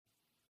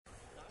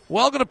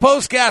Welcome to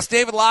Postcast.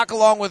 David Locke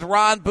along with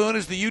Ron Boone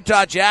as the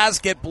Utah Jazz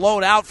get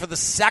blown out for the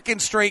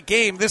second straight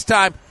game. This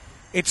time,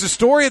 it's the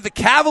story of the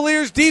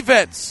Cavaliers'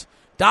 defense.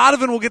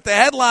 Donovan will get the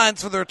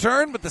headlines for the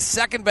return, but the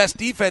second-best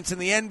defense in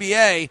the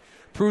NBA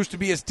proves to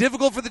be as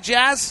difficult for the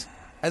Jazz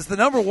as the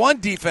number one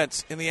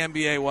defense in the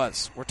NBA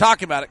was. We're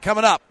talking about it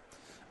coming up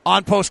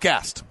on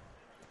Postcast.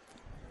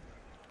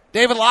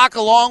 David Locke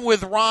along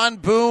with Ron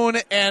Boone.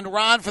 And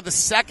Ron, for the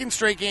second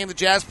straight game, the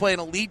Jazz play an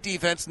elite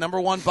defense.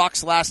 Number one,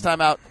 Bucks last time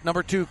out.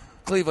 Number two,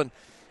 Cleveland.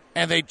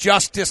 And they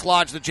just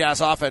dislodged the Jazz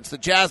offense. The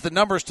Jazz, the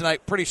numbers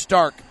tonight, pretty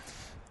stark.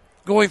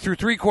 Going through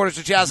three quarters,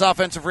 the Jazz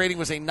offensive rating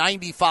was a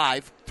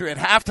 95. At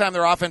halftime,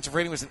 their offensive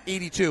rating was an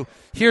 82.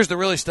 Here's the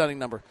really stunning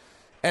number.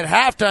 At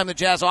halftime, the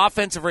Jazz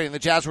offensive rating, the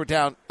Jazz were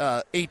down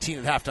 18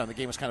 at halftime. The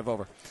game was kind of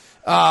over.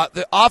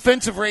 The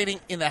offensive rating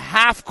in the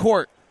half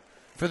court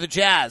for the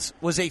Jazz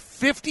was a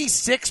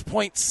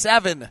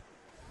 56.7.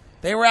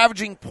 They were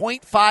averaging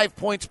 0.5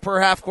 points per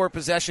half-court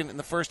possession in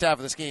the first half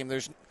of this game.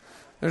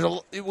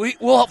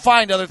 We'll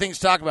find other things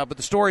to talk about, but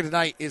the story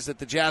tonight is that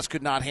the Jazz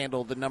could not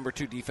handle the number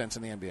two defense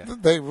in the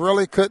NBA. They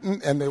really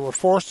couldn't, and they were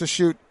forced to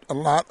shoot a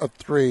lot of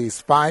threes,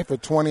 5 for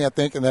 20, I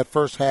think, in that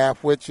first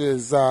half, which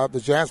is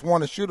the Jazz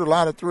want to shoot a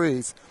lot of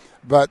threes,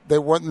 but they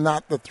were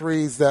not the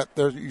threes that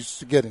they're used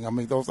to getting. I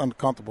mean, those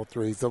uncomfortable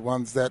threes, the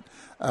ones that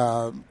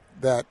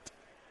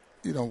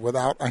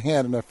without a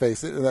hand in their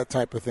face, that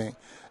type of thing,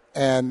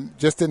 and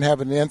just didn't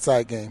have an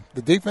inside game.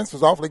 The defense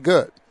was awfully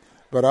good,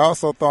 but I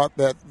also thought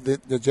that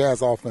the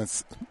Jazz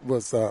offense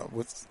was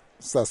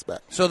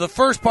suspect. So the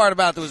first part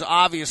about that was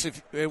obvious.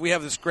 If we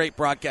have this great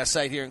broadcast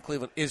site here in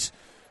Cleveland, is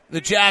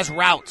the Jazz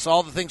routes,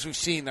 all the things we've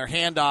seen, their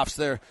handoffs,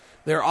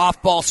 their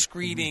off-ball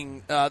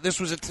screening. This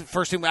was the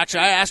first thing.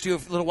 Actually, I asked you a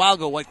little while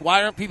ago, like,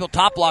 why aren't people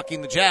top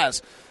blocking the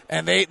Jazz?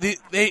 And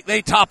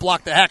they top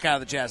blocked the heck out of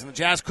the Jazz, and the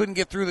Jazz couldn't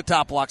get through the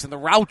top blocks, and the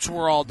routes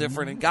were all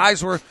different, and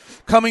guys were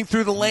coming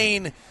through the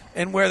lane,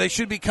 and where they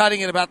should be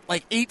cutting it about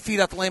like 8 feet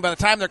up the lane. By the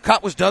time their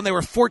cut was done, they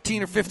were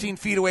 14 or 15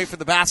 feet away from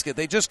the basket.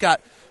 They just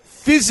got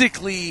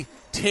physically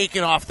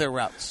taken off their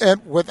routes.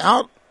 And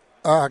without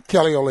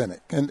Kelly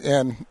Olynyk,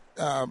 and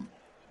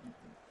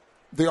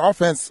the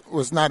offense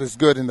was not as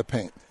good in the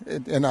paint.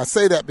 And I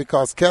say that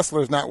because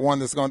Kessler is not one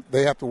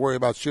they have to worry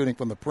about shooting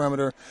from the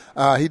perimeter.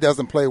 He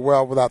doesn't play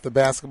well without the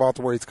basketball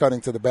to where he's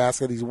cutting to the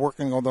basket. He's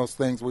working on those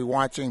things. We're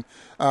watching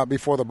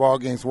before the ball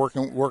games,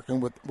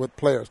 working with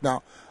players.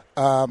 Now,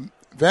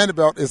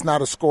 Vanderbilt is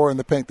not a scorer in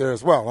the paint there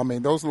as well. I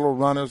mean, those little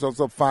runners, those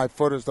little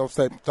 5-footers, those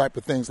type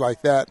of things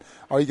like that,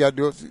 all you got to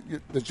do is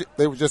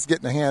they were just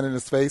getting a hand in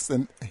his face,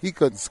 and he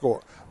couldn't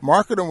score.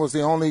 Marketing was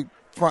the only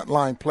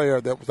frontline player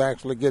that was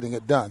actually getting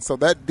it done. So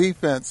that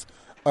defense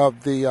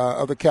of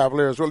the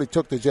Cavaliers really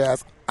took the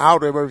Jazz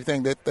out of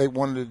everything that they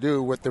wanted to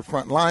do with their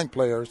frontline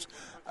players.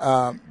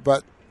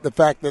 But the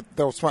fact that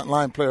those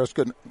frontline players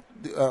couldn't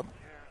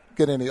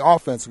get any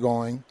offense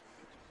going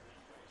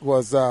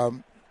was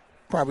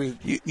probably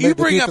you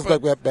bring up a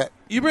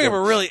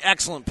really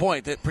excellent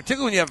point, that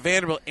particularly when you have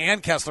Vanderbilt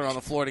and Kessler on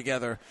the floor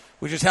together,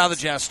 which is how the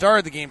Jazz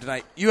started the game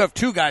tonight. You have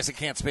two guys that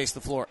can't space the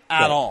floor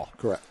at all.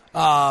 Correct.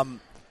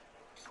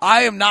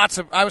 I am not.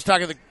 I was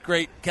talking to the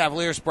great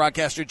Cavaliers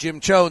broadcaster Jim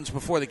Jones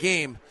before the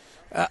game.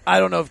 I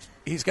don't know if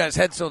he's got his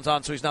headphones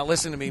on, so he's not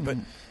listening to me, but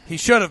he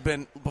should have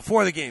been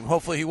before the game.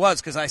 Hopefully he was,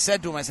 because I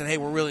said to him, hey,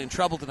 we're really in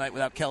trouble tonight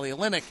without Kelly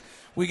Olynyk.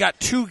 We got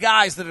two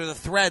guys that are the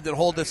thread that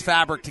hold this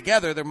fabric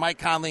together. They're Mike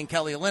Conley and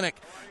Kelly Olynyk.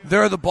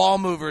 They're the ball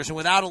movers, and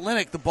without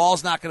Olynyk, the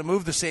ball's not going to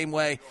move the same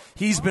way.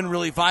 He's been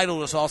really vital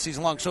to us all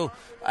season long. So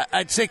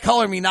I'd say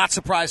color me not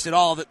surprised at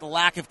all that the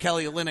lack of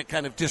Kelly Olynyk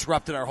kind of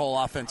disrupted our whole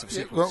offensive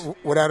sequence.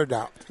 Without a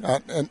doubt.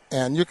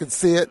 And you could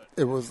see it.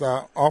 It was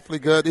awfully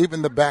good,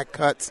 even the back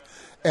cuts.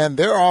 And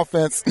their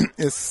offense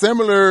is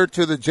similar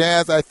to the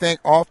Jazz, I think,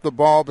 off the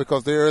ball,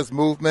 because there is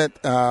movement.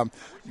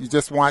 You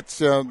just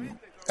watch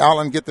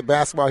Allen get the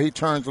basketball. He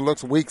turns and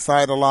looks weak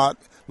side a lot,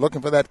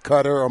 looking for that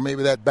cutter or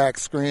maybe that back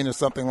screen or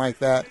something like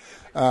that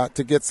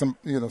to get some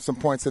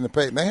points in the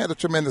paint. And they had a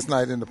tremendous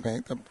night in the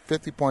paint,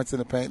 50 points in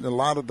the paint, and a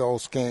lot of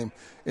those came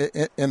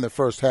in the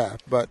first half.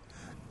 But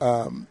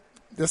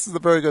this is a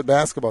very good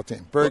basketball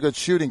team, very good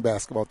shooting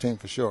basketball team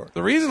for sure.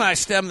 The reason I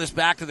stem this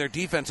back to their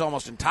defense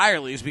almost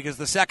entirely is because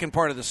the second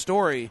part of the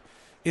story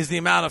is the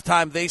amount of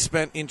time they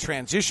spent in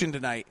transition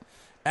tonight,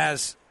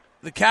 as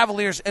the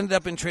Cavaliers ended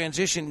up in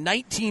transition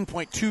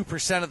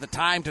 19.2% of the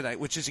time tonight,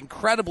 which is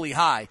incredibly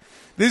high.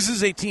 This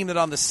is a team that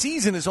on the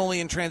season is only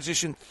in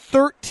transition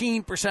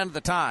 13% of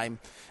the time,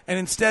 and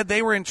instead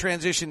they were in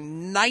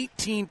transition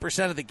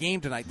 19% of the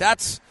game tonight.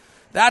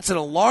 That's an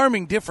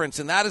alarming difference,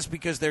 and that is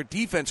because their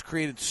defense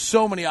created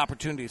so many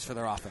opportunities for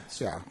their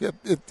offense. Yeah.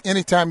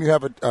 Anytime you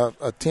have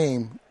a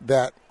team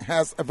that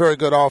has a very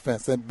good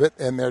offense and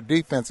their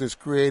defense is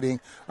creating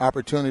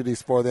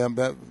opportunities for them,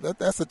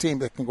 that's a team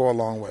that can go a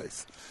long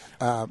ways.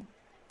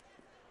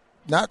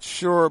 Not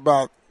sure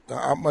about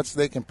how much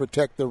they can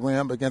protect the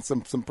rim against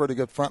some pretty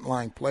good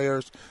frontline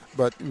players,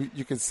 but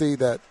you can see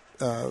that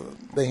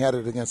they had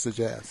it against the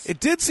Jazz. It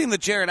did seem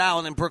that Jared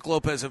Allen and Brook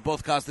Lopez have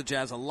both caused the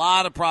Jazz a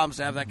lot of problems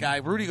to have that guy.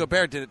 Rudy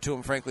Gobert did it to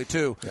him, frankly,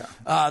 too.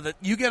 Yeah. That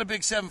you get a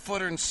big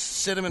 7-footer and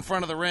sit him in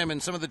front of the rim,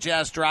 and some of the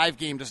Jazz drive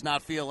game does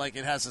not feel like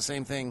it has the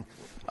same thing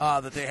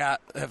that they have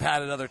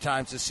had at other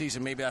times this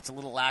season. Maybe that's a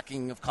little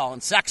lacking of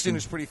Colin Sexton,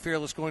 who's pretty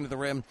fearless going to the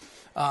rim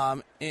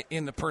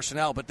in the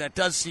personnel, but that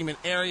does seem an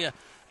area.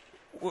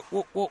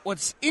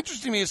 What's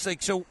interesting to me is,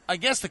 like, so I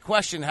guess the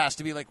question has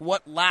to be, like,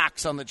 what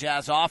lacks on the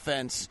Jazz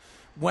offense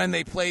when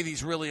they play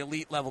these really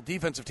elite level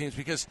defensive teams?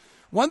 Because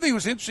one thing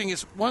was interesting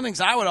is one of the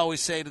things I would always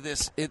say to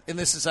this, and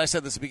this is, I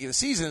said this at the beginning of the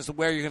season, is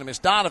where you're going to miss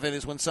Donovan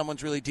is when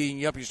someone's really D'ing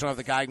you up, you just don't have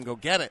the guy who can go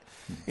get it.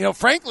 You know,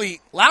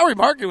 frankly, Lauri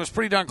Markkanen was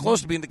pretty darn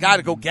close to being the guy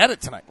to go get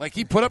it tonight. Like,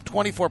 he put up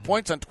 24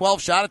 points on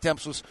 12 shot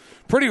attempts, was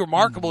pretty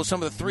remarkable with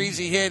some of the threes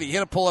he hit. He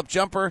hit a pull-up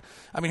jumper.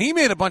 I mean, he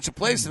made a bunch of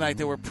plays tonight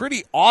that were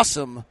pretty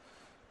awesome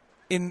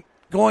in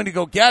going to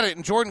go get it.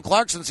 And Jordan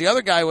Clarkson's the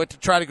other guy who went to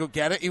try to go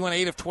get it. He went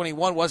 8 of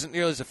 21, wasn't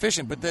nearly as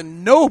efficient, but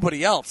then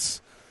nobody else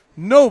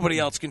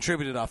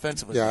contributed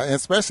offensively. Yeah, and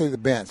especially the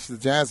bench. The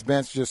Jazz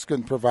bench just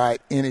couldn't provide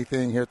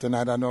anything here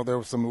tonight. I know there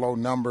were some low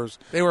numbers.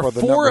 They were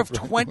 4 of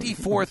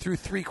 24 through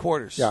 3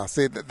 quarters. Yeah,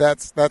 see,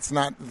 that's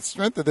not the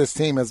strength of this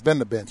team has been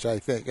the bench, I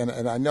think. And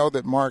I know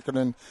that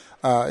Markkanen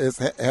has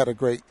had a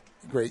great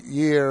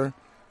year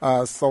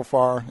so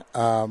far.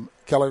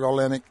 Kelly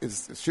Olynyk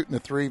is shooting the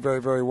three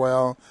very, very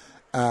well.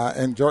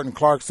 And Jordan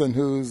Clarkson,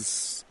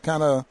 who's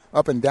kind of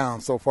up and down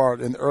so far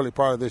in the early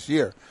part of this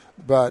year.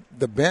 But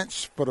the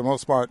bench, for the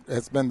most part,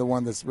 has been the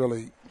one that's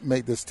really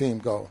made this team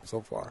go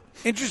so far.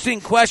 Interesting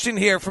question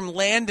here from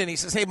Landon. He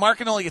says, hey,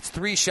 Markkanen only gets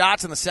 3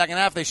 shots in the second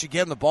half. They should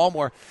give him the ball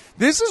more.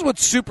 This is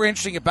what's super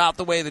interesting about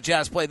the way the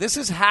Jazz play. This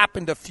has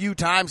happened a few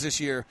times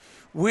this year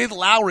with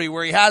Lowry,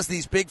 where he has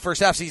these big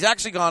first halves. He's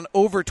actually gone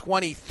over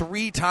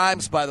 23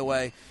 times, by the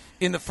way,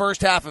 in the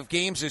first half of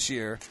games this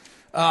year.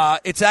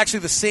 It's actually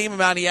the same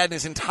amount he had in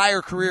his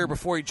entire career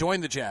before he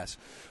joined the Jazz.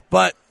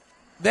 But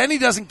then he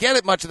doesn't get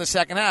it much in the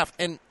second half.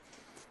 And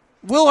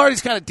Will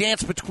Hardy's kind of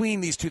danced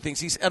between these two things.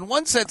 He's, in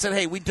one sense, said,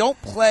 hey, we don't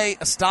play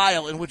a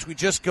style in which we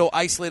just go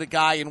isolate a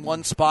guy in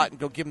one spot and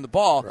go give him the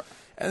ball. Right.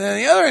 And then on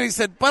the other end, he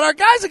said, but our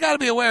guys have got to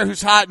be aware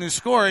who's hot and who's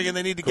scoring, and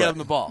they need to get him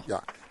the ball. Yeah,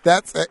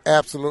 that's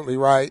absolutely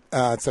right.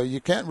 So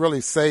you can't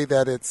really say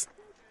that it's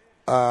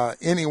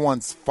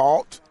anyone's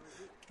fault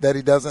that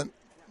he doesn't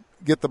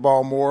get the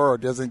ball more or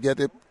doesn't get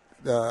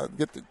a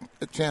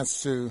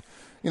chance to,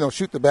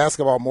 shoot the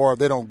basketball more, or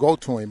they don't go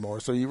to him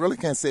more. So you really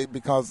can't say it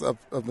because of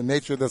the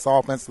nature of this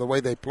offense, the way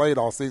they played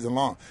all season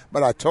long.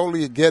 But I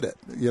totally get it.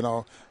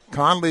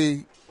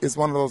 Conley is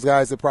one of those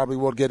guys that probably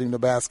will get him the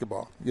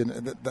basketball,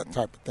 that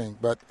type of thing.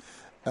 But,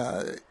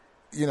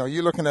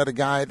 you're looking at a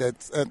guy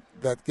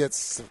that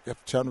gets, I'm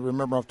trying to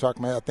remember off the top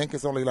of my head, I think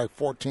it's only like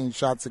 14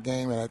 shots a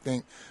game, and I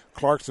think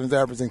Clarkson's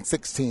averaging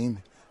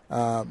 16.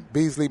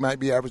 Beasley might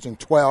be averaging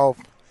 12.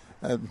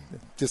 I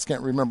just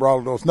can't remember all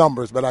of those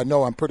numbers, but I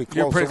know I'm pretty close.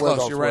 You're pretty close.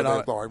 Those You're right on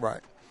it.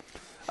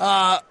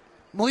 Right.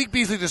 Malik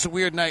Beasley, just a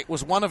weird night,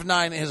 was 1 of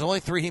 9. His only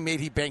 3 he made,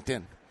 he banked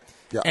in.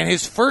 Yeah. And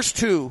his first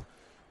 2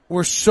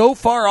 were so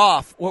far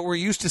off what we're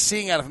used to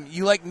seeing out of him.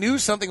 You, knew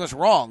something was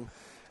wrong,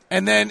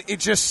 and then it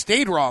just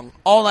stayed wrong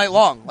all night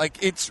long.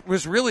 It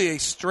was really a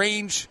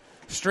strange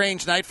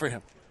night for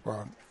him.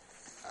 Well,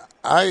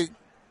 I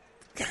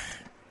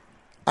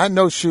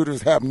know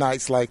shooters have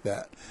nights like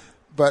that.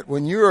 But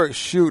when you're a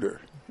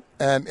shooter,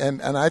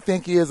 and I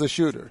think he is a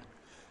shooter,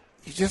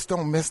 you just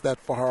don't miss that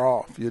far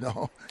off,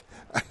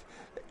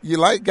 You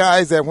like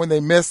guys that when they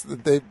miss,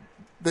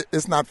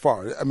 it's not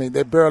far. I mean,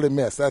 they barely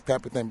miss, that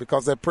type of thing,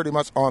 because they're pretty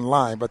much on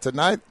line. But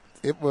tonight,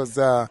 it was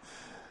that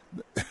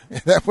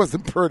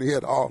wasn't pretty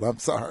at all. I'm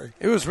sorry.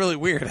 It was really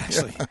weird,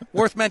 actually.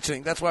 Worth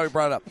mentioning. That's why we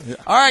brought it up. Yeah.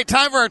 All right,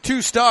 time for our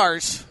 2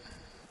 stars.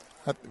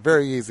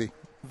 Very easy.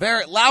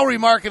 Lauri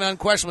Markkanen,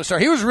 unquestionable star.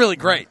 He was really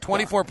great.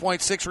 24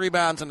 points, 6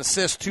 rebounds, an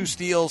assist, 2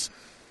 steals.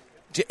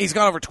 He's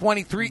gone over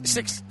 3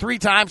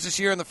 times this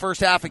year in the first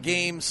half of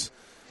games.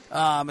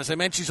 As I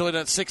mentioned, he's only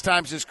done it 6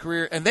 times in his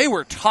career, and they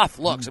were tough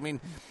looks. I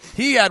mean,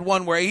 he had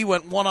one where he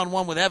went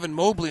one-on-one with Evan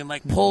Mobley and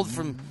pulled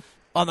from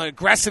on the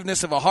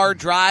aggressiveness of a hard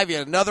drive. He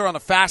had another on a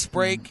fast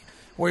break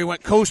where he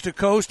went coast to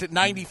coast at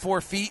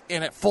 94 feet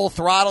and at full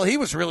throttle. He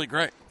was really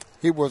great.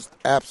 He was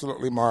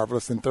absolutely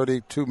marvelous in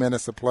 32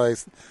 minutes of play.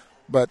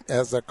 But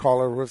as a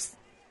caller was,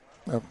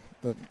 the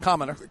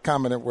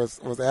commenter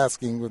was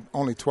asking, with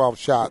only 12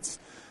 shots,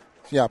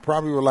 yeah,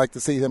 probably would like to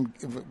see him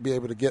be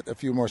able to get a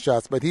few more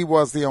shots. But he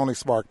was the only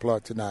spark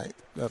plug tonight,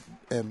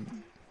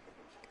 and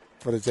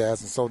for the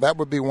Jazz, and so that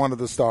would be one of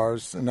the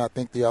stars. And I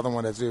think the other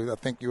one, I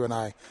think you and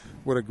I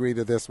would agree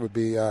to this, would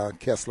be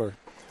Kessler.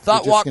 He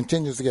just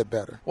continues to get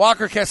better.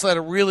 Walker Kessler had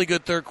a really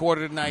good third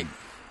quarter tonight.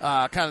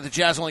 The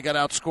Jazz only got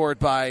outscored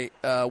by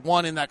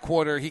 1 in that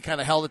quarter. He kind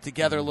of held it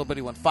together a little bit.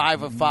 He went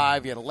 5 of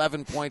 5. He had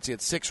 11 points. He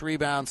had 6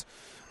 rebounds.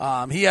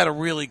 He had a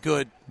really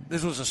good –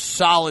 this was a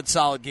solid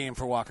game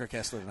for Walker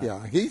Kessler tonight.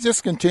 Yeah, he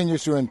just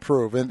continues to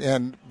improve.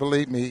 And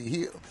believe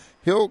me,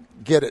 he'll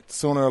get it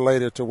sooner or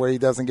later to where he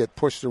doesn't get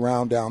pushed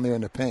around down there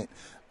in the paint.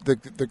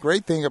 the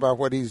great thing about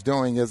what he's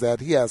doing is that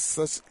he has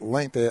such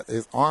length.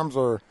 His arms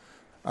are,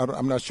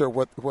 I'm not sure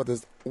what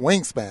his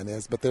wingspan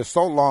is, but they're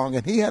so long.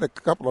 And he had a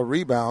couple of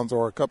rebounds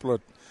or a couple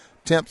of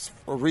attempts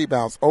for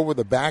rebounds over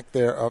the back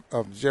there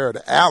of Jared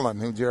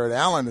Allen, Jared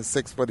Allen is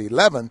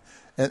 6'11"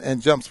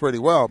 and jumps pretty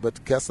well.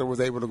 But Kessler was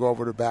able to go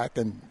over the back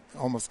and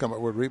almost come up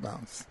with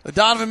rebounds. The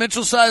Donovan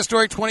Mitchell side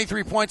story,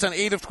 23 points on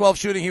 8 of 12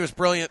 shooting. He was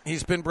brilliant.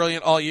 He's been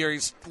brilliant all year.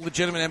 He's a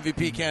legitimate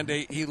MVP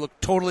candidate. He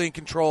looked totally in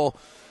control.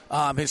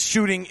 His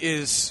shooting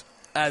is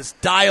as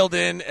dialed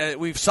in.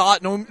 We've saw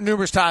it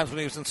numerous times when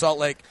he was in Salt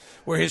Lake,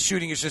 where his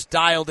shooting is just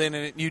dialed in,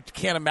 and you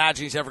can't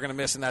imagine he's ever going to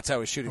miss, and that's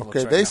how his shooting looks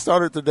right they now.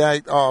 started the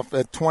night off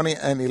at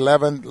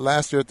 20-11.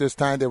 Last year at this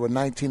time, they were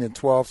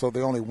 19-12, so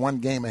they're only one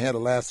game ahead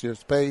of last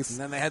year's pace. And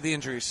then they had the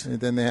injuries.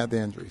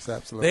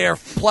 Absolutely. They are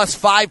plus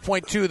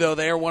 5.2, though.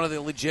 They are one of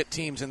the legit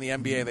teams in the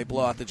NBA. They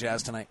blow out the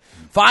Jazz tonight.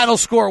 Final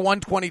score,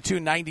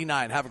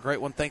 122-99. Have a great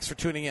one. Thanks for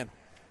tuning in.